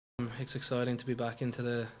it's exciting to be back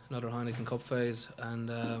into another Heineken Cup phase, and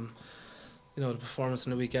the performance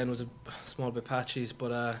on the weekend was a small bit patchy,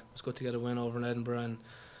 but it was good to get a win over in Edinburgh and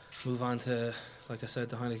move on to, like I said,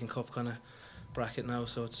 the Heineken Cup kind of bracket now.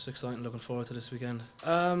 So it's exciting, looking forward to this weekend.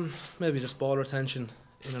 Maybe just ball retention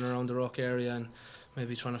in and around the ruck area, and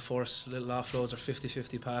maybe trying to force little offloads or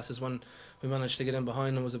 50-50 passes. When we managed to get in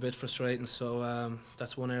behind them was a bit frustrating, so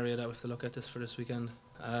that's one area that we have to look at for this weekend.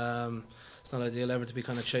 It's not ideal ever to be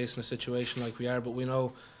kind of chasing a situation like we are, but we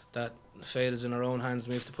know that fate is in our own hands.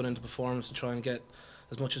 We have to put into performance and try and get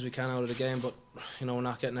as much as we can out of the game, but we're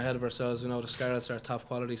not getting ahead of ourselves. The Scarlets are a top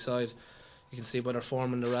quality side. You can see by their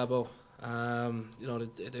form in the Rabo.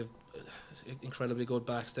 They've incredibly good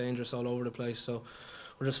backs, dangerous all over the place. So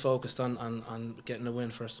we're just focused on getting a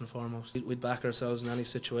win first and foremost. We'd back ourselves in any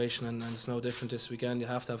situation, and it's no different this weekend. You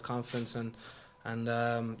have to have confidence, and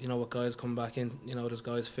what guys come back in. There's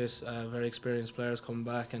guys fit, very experienced players coming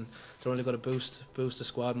back, and they're only going to boost the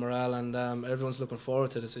squad morale, and everyone's looking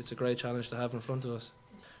forward to it. It's a great challenge to have in front of us.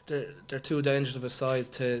 They're too dangerous of a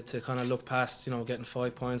side to kind of look past, getting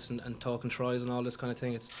 5 points and talking tries and all this kind of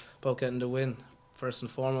thing. It's about getting the win first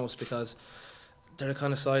and foremost, because they're the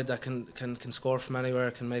kind of side that can score from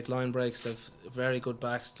anywhere, can make line breaks. They've very good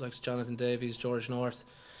backs like Jonathan Davies, George North.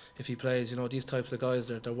 If he plays, these types of guys,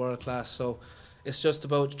 they're world class. So it's just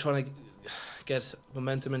about trying to get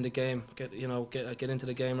momentum in the game, get into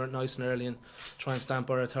the game nice and early, and try and stamp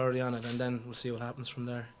our authority on it, and then we'll see what happens from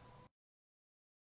there.